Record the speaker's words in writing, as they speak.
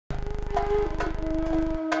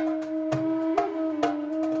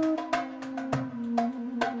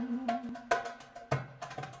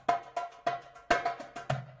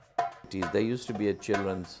There used to be a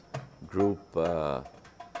children's group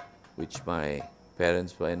which my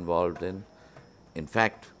parents were involved in. In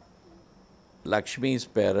fact, Lakshmi's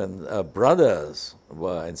parents, brothers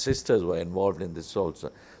and sisters were involved in this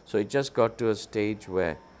also. So it just got to a stage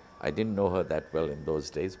where I didn't know her that well in those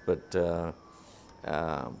days, but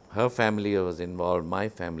her family was involved, my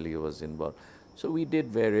family was involved. So we did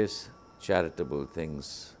various charitable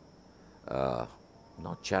things,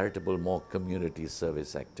 not charitable, more community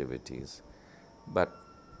service activities. But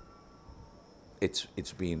it's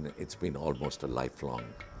been almost a lifelong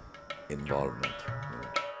involvement.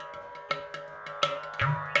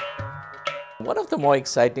 One of the more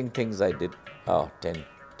exciting things I did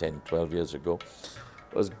 12 years ago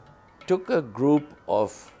was took a group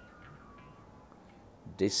of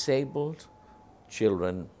disabled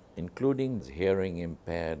children, including hearing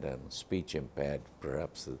impaired and speech impaired,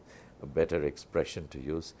 perhaps a better expression to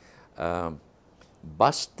use,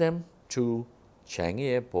 bused them to Changi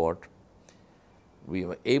Airport. We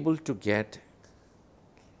were able to get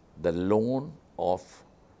the loan of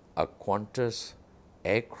a Qantas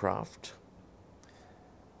aircraft.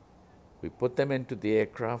 We put them into the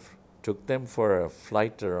aircraft, took them for a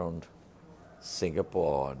flight around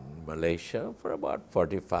Singapore and Malaysia for about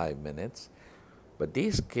 45 minutes. But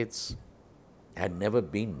these kids had never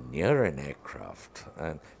been near an aircraft.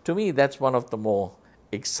 And to me, that's one of the more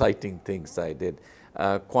exciting things I did.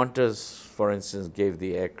 Qantas, for instance, gave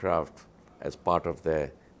the aircraft as part of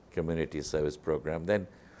their community service program. Then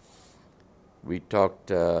we talked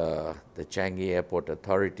the Changi Airport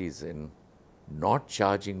authorities in not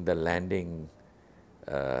charging the landing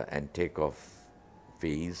and takeoff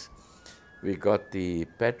fees. We got the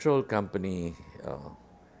petrol company,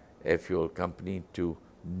 air fuel company, to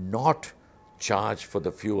not charge for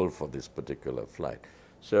the fuel for this particular flight.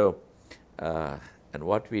 So, and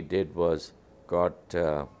what we did was got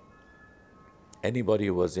anybody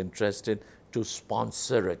who was interested to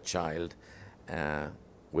sponsor a child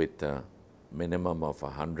with a minimum of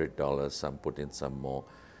 $100, some put in some more.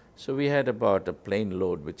 So we had about a plane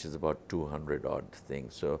load, which is about 200 odd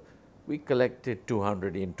things. So we collected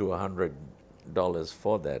 200 into $100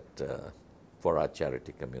 for that, for our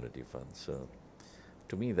charity community fund. So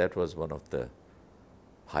to me, that was one of the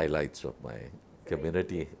highlights of my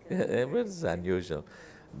community. It was unusual.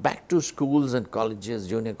 Back to schools and colleges,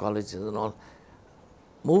 junior colleges and all,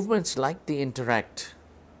 movements like the Interact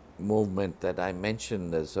movement that I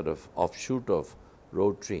mentioned as sort of offshoot of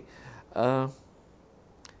Rotary,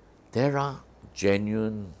 there are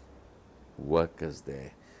genuine workers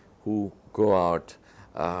there who go out.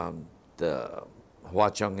 The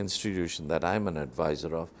Hwa Chong institution that I'm an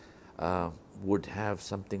advisor of would have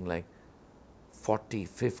something like 40,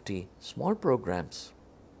 50 small programs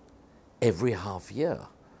every half year.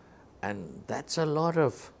 And that's a lot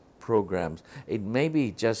of programs. It may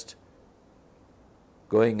be just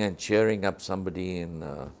going and cheering up somebody in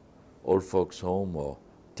old folks' home, or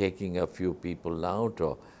taking a few people out,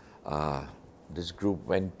 or this group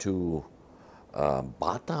went to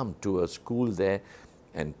Batam, to a school there,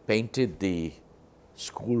 and painted the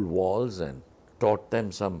school walls and taught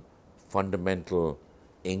them some fundamental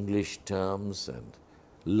English terms and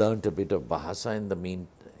learnt a bit of Bahasa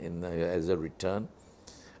as a return.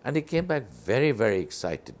 And they came back very, very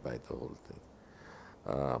excited by the whole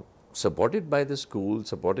thing. Supported by the school,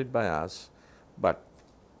 supported by us, but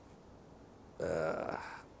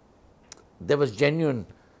there was genuine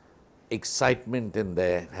excitement in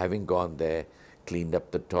there, having gone there, cleaned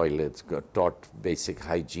up the toilets, taught basic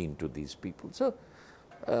hygiene to these people. So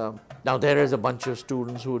now there is a bunch of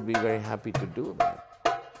students who would be very happy to do that.